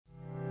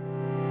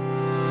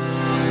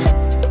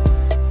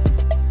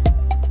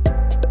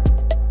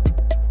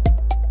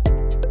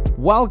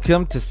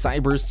welcome to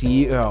Cyber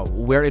CEO,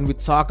 wherein we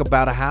talk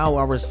about how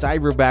our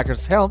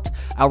cyberbackers helped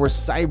our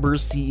cyber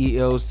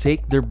CEOs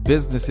take their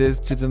businesses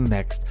to the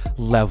next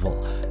level.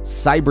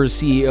 Cyber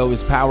CEO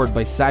is powered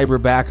by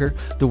Cyberbacker,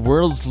 the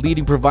world's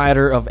leading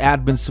provider of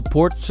admin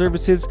support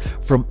services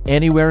from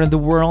anywhere in the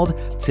world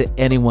to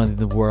anyone in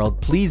the world.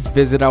 Please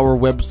visit our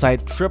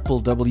website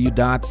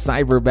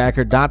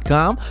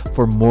www.cyberbacker.com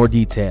for more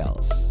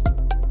details.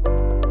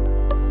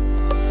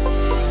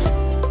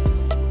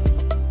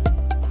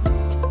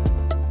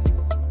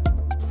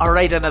 All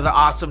right, another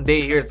awesome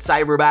day here at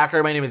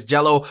Cyberbacker. My name is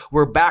Jello.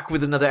 We're back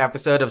with another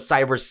episode of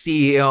Cyber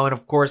CEO. And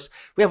of course,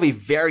 we have a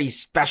very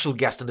special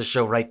guest on the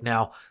show right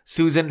now.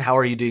 Susan, how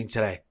are you doing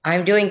today?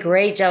 I'm doing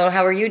great, Jello.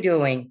 How are you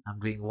doing? I'm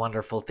doing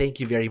wonderful. Thank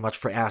you very much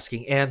for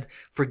asking and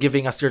for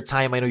giving us your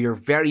time. I know you're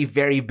very,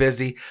 very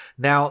busy.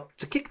 Now,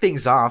 to kick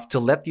things off, to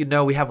let you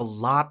know, we have a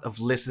lot of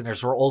listeners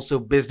who are also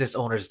business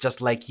owners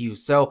just like you.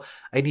 So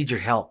I need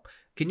your help.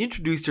 Can you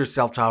introduce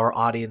yourself to our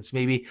audience,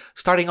 maybe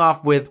starting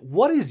off with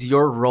what is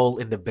your role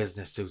in the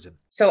business, Susan?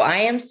 So I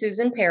am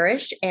Susan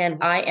Parrish, and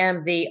I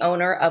am the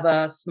owner of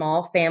a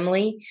small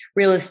family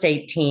real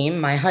estate team,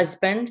 my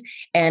husband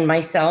and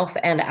myself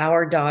and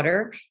our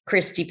daughter,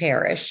 Christy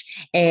Parrish.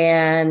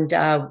 And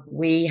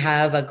we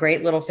have a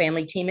great little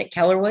family team at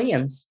Keller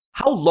Williams.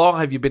 How long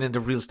have you been in the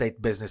real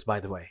estate business, by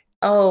the way?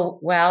 Oh,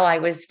 well, I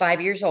was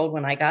 5 years old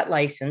when I got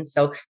licensed.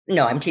 So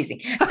no, I'm teasing.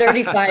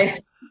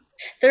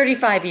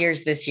 35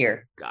 years this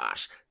year.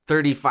 Gosh,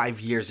 35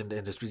 years in the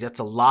industry. That's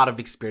a lot of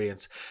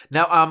experience.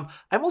 Now,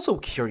 I'm also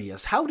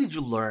curious, how did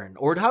you learn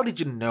or how did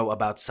you know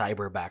about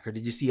Cyberbacker?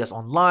 Did you see us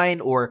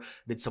online or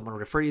did someone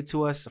refer you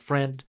to us, a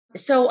friend?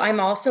 So I'm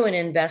also an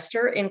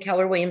investor in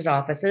Keller Williams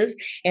offices.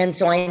 And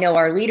so I know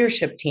our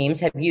leadership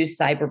teams have used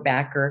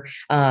Cyberbacker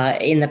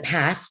in the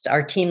past,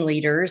 our team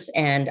leaders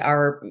and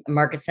our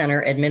market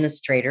center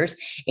administrators.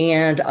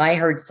 And I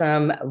heard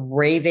some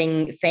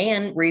raving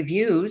fan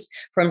reviews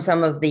from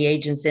some of the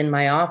agents in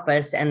my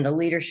office and the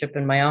leadership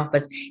in my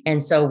office.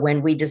 And so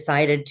when we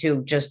decided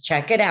to just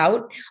check it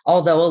out,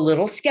 although a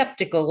little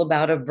skeptical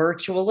about a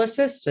virtual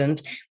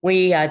assistant,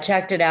 we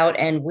checked it out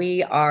and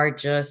we are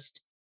just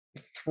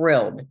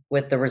thrilled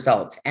with the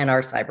results and our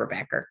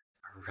Cyberbacker.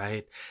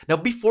 Right. Now,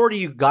 before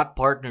you got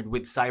partnered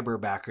with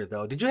Cyberbacker,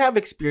 though, did you have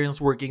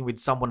experience working with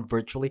someone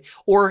virtually,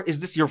 or is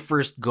this your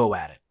first go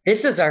at it?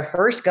 This is our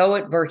first go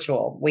at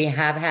virtual. We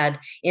have had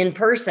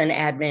in-person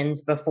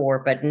admins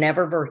before, but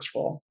never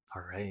virtual.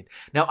 All right.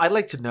 Now, I'd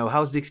like to know,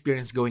 how's the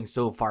experience going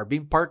so far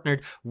being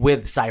partnered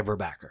with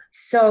Cyberbacker?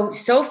 So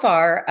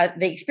far,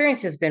 the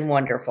experience has been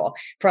wonderful.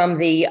 From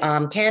the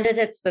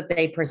candidates that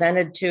they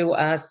presented to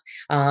us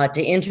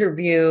to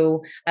interview.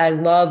 I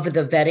love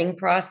the vetting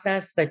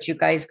process that you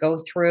guys go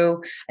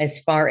through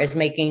as far as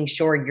making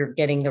sure you're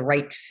getting the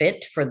right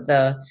fit for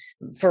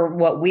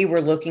what we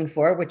were looking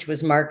for, which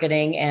was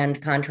marketing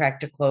and contract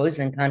to close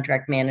and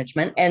contract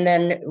management. And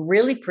then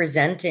really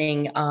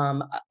presenting,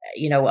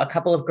 a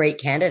couple of great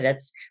candidates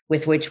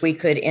with which we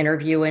could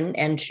interview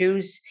and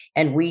choose.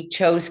 And we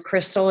chose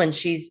Crystal, and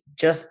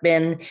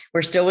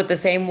we're still with the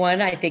same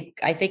one. I think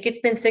it's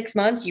been 6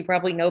 months. You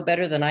probably know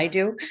better than I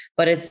do,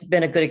 but it's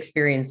been a good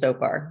experience so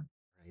far.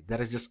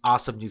 That is just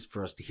awesome news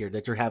for us to hear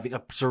that you're having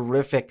a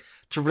terrific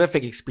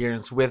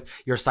experience with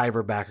your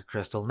Cyberbacker,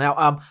 Crystal.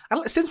 Now,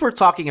 since we're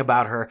talking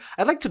about her,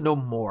 I'd like to know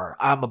more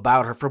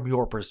about her from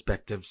your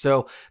perspective.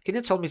 So can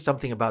you tell me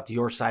something about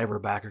your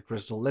Cyberbacker,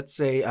 Crystal? Let's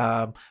say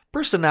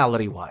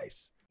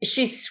personality-wise.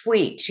 She's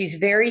sweet. She's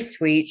very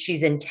sweet.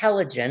 She's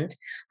intelligent.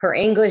 Her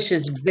English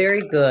is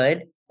very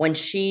good. When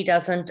she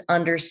doesn't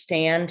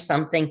understand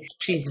something,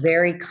 she's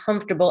very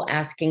comfortable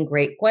asking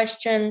great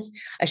questions.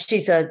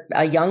 She's a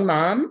young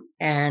mom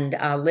and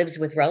lives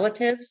with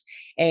relatives.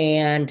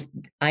 And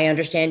I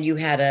understand you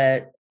had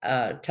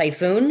a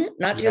typhoon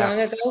not too long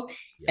ago.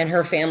 And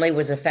her family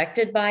was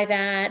affected by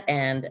that,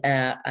 and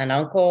an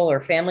uncle or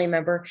family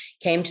member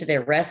came to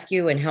their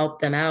rescue and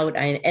helped them out.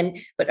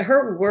 But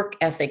her work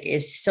ethic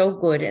is so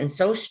good and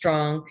so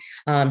strong.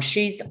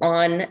 She's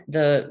on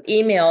the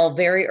email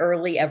very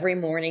early every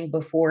morning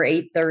before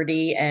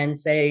 8:30 and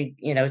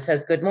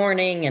says good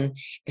morning. And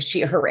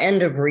her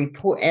end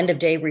of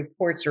day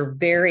reports are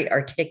very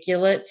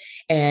articulate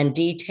and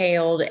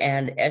detailed.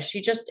 And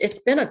it's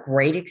been a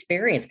great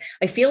experience.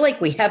 I feel like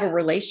we have a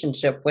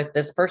relationship with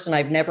this person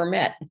I've never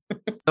met.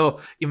 So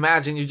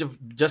imagine you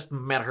just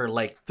met her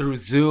like through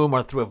Zoom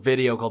or through a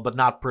video call, but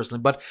not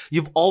personally. But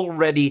you've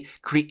already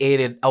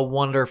created a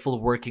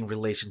wonderful working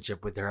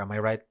relationship with her. Am I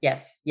right?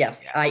 Yes.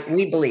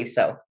 We believe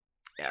so.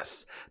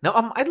 Yes.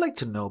 Now, I'd like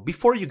to know,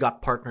 before you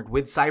got partnered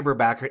with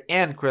Cyberbacker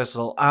and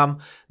Crystal,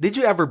 did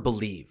you ever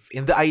believe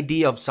in the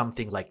idea of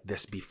something like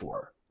this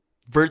before?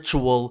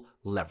 Virtual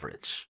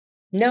leverage.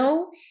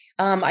 No,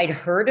 I'd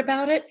heard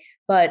about it.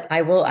 But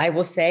I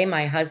will say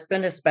my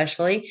husband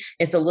especially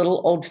is a little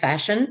old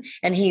fashioned,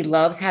 and he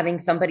loves having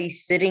somebody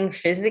sitting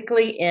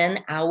physically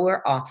in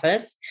our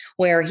office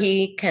where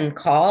he can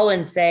call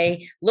and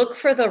say, look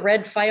for the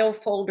red file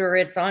folder.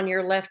 It's on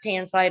your left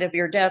hand side of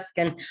your desk.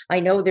 And I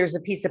know there's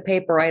a piece of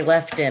paper I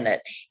left in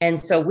it. And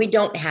so we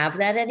don't have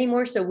that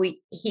anymore. So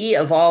he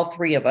of all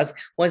three of us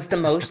was the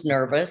most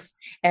nervous.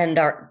 And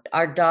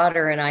our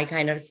daughter and I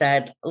kind of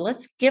said,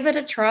 let's give it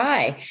a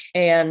try.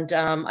 And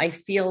I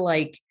feel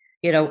like,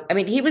 I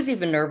mean, he was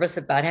even nervous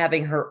about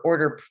having her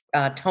order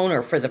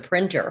toner for the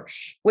printer,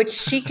 which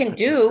she can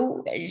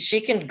do. She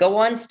can go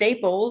on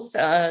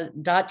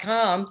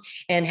staples.com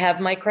and have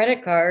my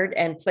credit card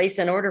and place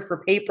an order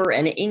for paper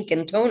and ink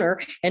and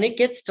toner, and it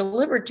gets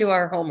delivered to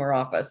our home or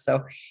office.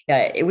 So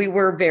yeah, we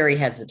were very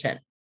hesitant.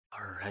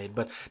 All right.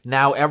 But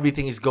now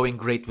everything is going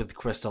great with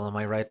Crystal. Am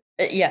I right?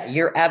 Yeah,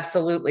 you're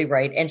absolutely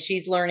right. And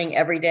she's learning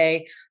every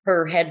day.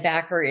 Her head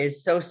backer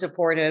is so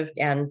supportive.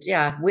 And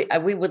yeah,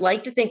 we would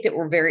like to think that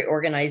we're very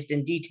organized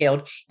and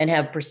detailed and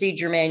have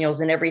procedure manuals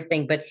and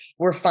everything, but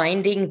we're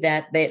finding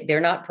that they're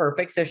not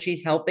perfect. So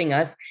she's helping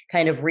us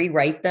kind of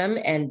rewrite them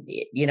and,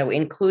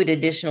 include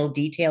additional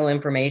detail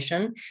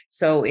information.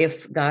 So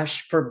if,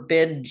 gosh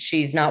forbid,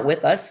 she's not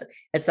with us,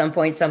 at some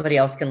point, somebody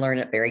else can learn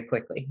it very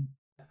quickly.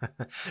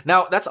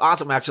 Now, that's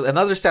awesome, actually.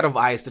 Another set of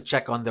eyes to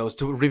check on those,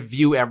 to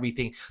review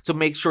everything, to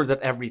make sure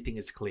that everything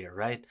is clear,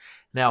 right?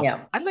 Now,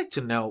 Yeah. I'd like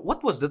to know,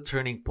 what was the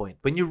turning point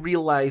when you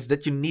realized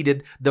that you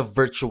needed the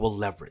virtual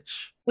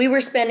leverage? We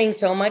were spending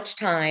so much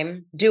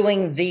time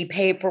doing the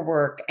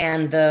paperwork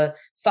and the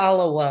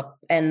follow-up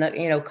and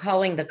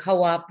calling the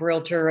co-op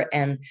realtor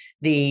and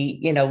the,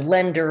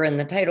 lender and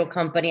the title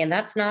company. And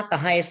that's not the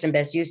highest and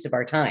best use of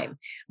our time.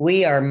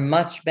 We are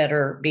much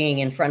better being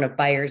in front of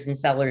buyers and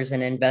sellers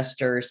and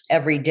investors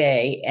every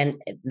day. And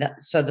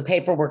so the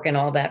paperwork and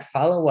all that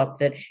follow-up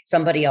that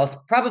somebody else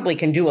probably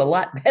can do a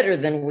lot better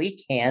than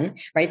we can,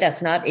 right?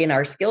 That's not in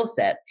our skill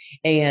set.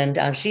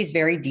 And she's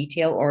very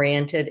detail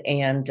oriented.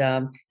 And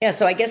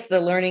so I guess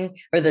the learning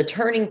or the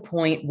turning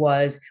point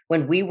was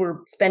when we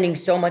were spending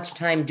so much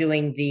time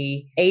doing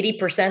the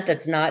 80%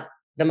 that's not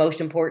the most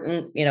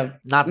important,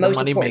 Not the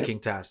money-making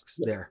tasks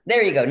there.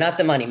 There you go. Not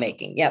the money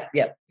making. Yep.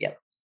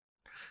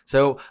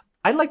 So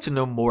I'd like to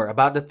know more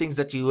about the things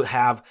that you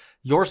have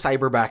your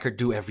cyberbacker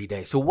do every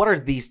day. So what are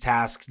these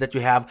tasks that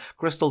you have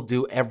Crystal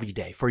do every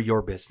day for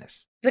your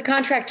business? The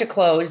contract to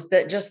close,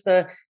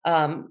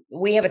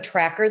 we have a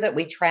tracker that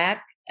we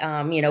track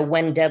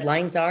when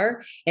deadlines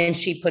are, and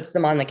she puts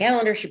them on the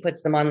calendar. She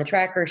puts them on the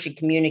tracker. She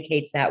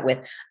communicates that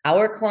with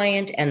our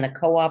client and the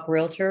co-op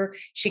realtor.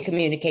 She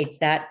communicates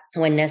that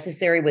when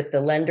necessary with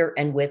the lender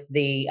and with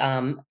the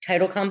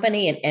title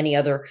company and any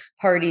other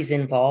parties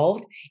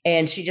involved.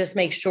 And she just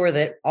makes sure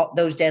that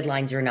those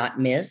deadlines are not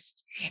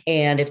missed.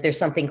 And if there's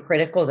something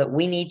critical that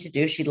we need to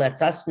do, she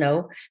lets us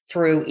know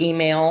through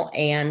email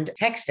and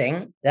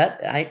texting. That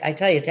I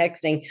tell you,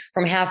 texting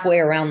from halfway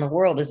around the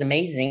world is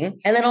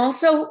amazing. And then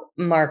also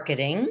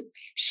marketing.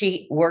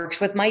 She works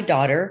with my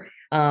daughter.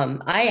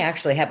 I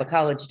actually have a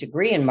college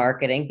degree in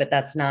marketing, but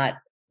that's not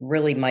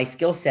really my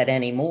skill set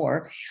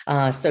anymore.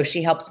 So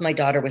she helps my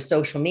daughter with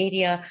social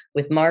media,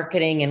 with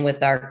marketing, and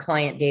with our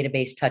client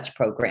database touch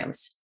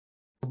programs.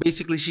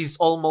 Basically, she's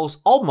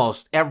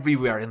almost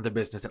everywhere in the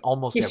business, and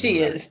almost everywhere.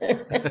 She is.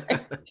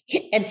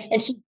 and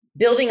she's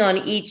building on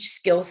each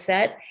skill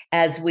set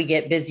as we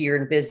get busier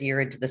and busier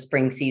into the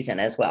spring season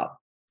as well.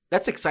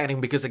 That's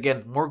exciting because,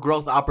 again, more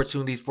growth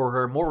opportunities for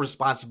her, more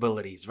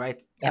responsibilities, right?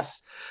 Yep.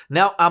 Yes.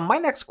 Now, my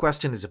next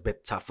question is a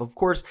bit tough. Of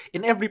course,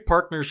 in every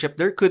partnership,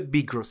 there could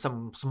be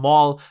some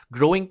small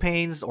growing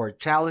pains or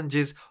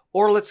challenges,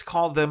 or let's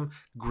call them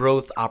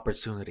growth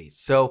opportunities.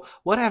 So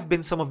what have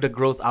been some of the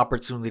growth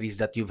opportunities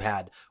that you've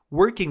had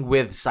working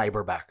with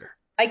Cyberbacker?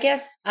 I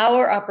guess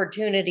our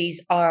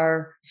opportunities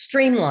are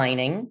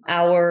streamlining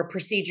our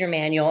procedure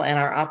manual and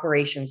our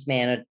operations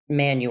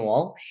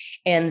manual,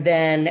 and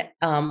then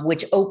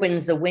which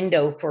opens a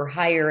window for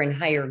higher and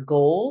higher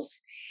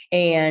goals,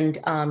 and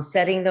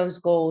setting those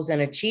goals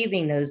and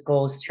achieving those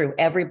goals through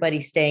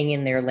everybody staying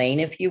in their lane,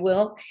 if you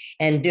will,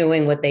 and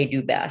doing what they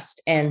do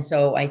best. And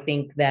so I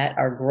think that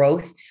our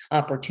growth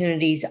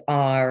opportunities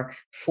are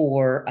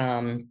for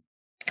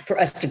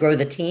us to grow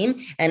the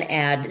team and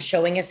add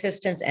showing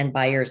assistants and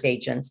buyer's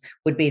agents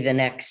would be the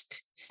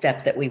next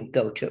step that we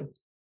go to.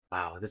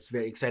 Wow, that's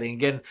very exciting.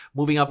 Again,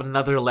 moving up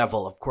another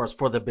level, of course,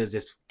 for the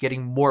business,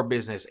 getting more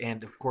business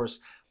and, of course,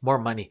 more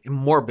money and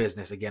more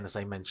business, again, as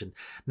I mentioned.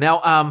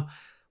 Now,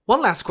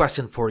 one last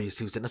question for you,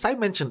 Susan. As I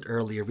mentioned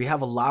earlier, we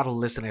have a lot of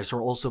listeners who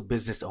are also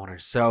business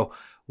owners. So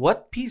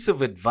what piece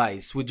of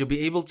advice would you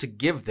be able to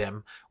give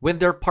them when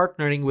they're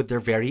partnering with their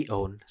very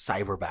own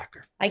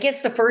cyberbacker? I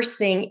guess the first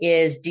thing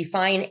is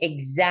define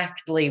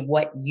exactly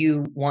what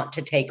you want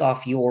to take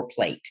off your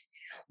plate.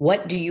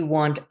 What do you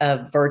want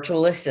a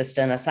virtual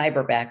assistant, a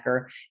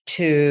cyberbacker,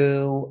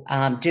 to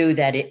do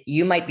that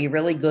you might be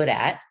really good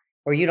at,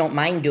 or you don't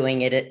mind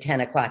doing it at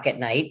 10 o'clock at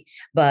night?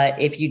 But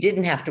if you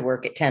didn't have to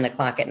work at 10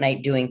 o'clock at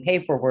night doing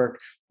paperwork,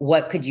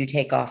 what could you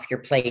take off your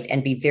plate,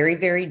 and be very,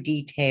 very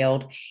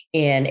detailed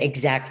in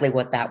exactly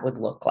what that would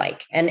look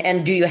like.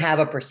 And do you have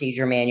a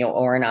procedure manual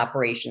or an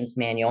operations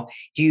manual?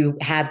 Do you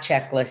have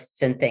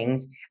checklists and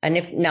things? And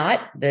if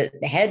not, the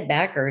head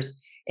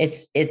backers,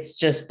 it's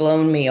just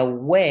blown me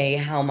away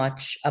how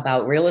much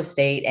about real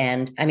estate,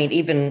 and I mean,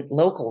 even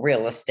local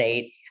real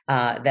estate,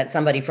 that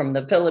somebody from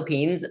the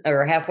Philippines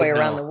or halfway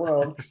around the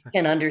world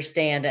can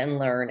understand and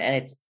learn.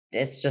 And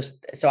it's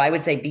just, so I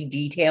would say be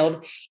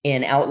detailed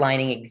in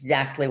outlining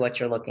exactly what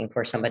you're looking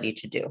for somebody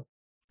to do.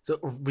 So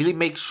really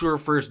make sure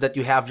first that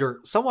you have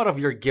somewhat of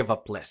your give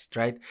up list,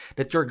 right?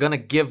 That you're going to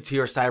give to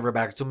your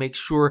cyberbacker to make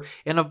sure.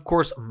 And of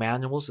course,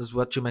 manuals is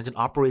what you mentioned.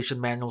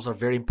 Operation manuals are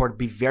very important.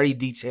 Be very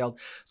detailed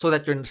so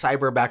that your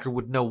cyberbacker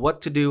would know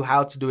what to do,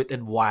 how to do it,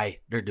 and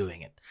why they're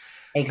doing it.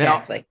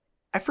 Exactly. Now,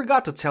 I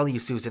forgot to tell you,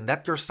 Susan,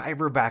 that your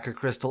cyberbacker,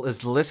 Crystal,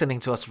 is listening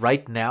to us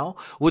right now.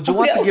 Would you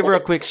want to give her a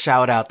quick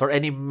shout out or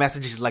any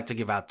messages you'd like to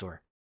give out to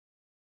her?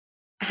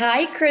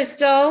 Hi,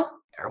 Crystal.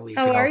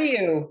 How are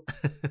you?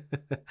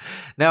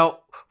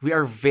 Now, we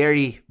are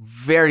very,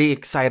 very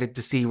excited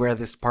to see where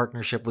this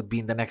partnership would be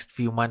in the next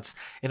few months.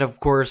 And of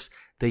course,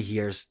 the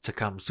years to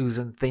come.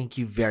 Susan, thank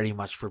you very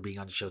much for being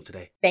on the show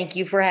today. Thank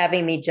you for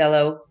having me,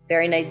 Jello.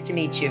 Very nice to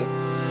meet you.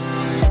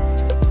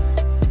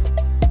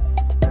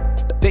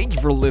 Thank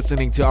you for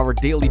listening to our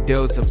daily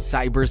dose of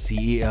Cyber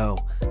CEO.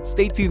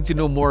 Stay tuned to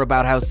know more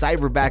about how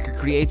Cyberbacker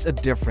creates a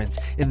difference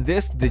in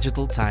this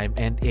digital time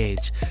and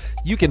age.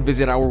 You can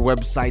visit our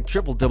website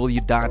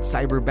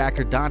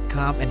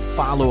www.cyberbacker.com and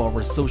follow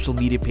our social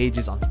media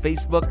pages on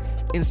Facebook,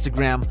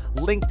 Instagram,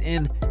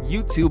 LinkedIn,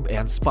 YouTube,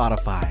 and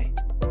Spotify.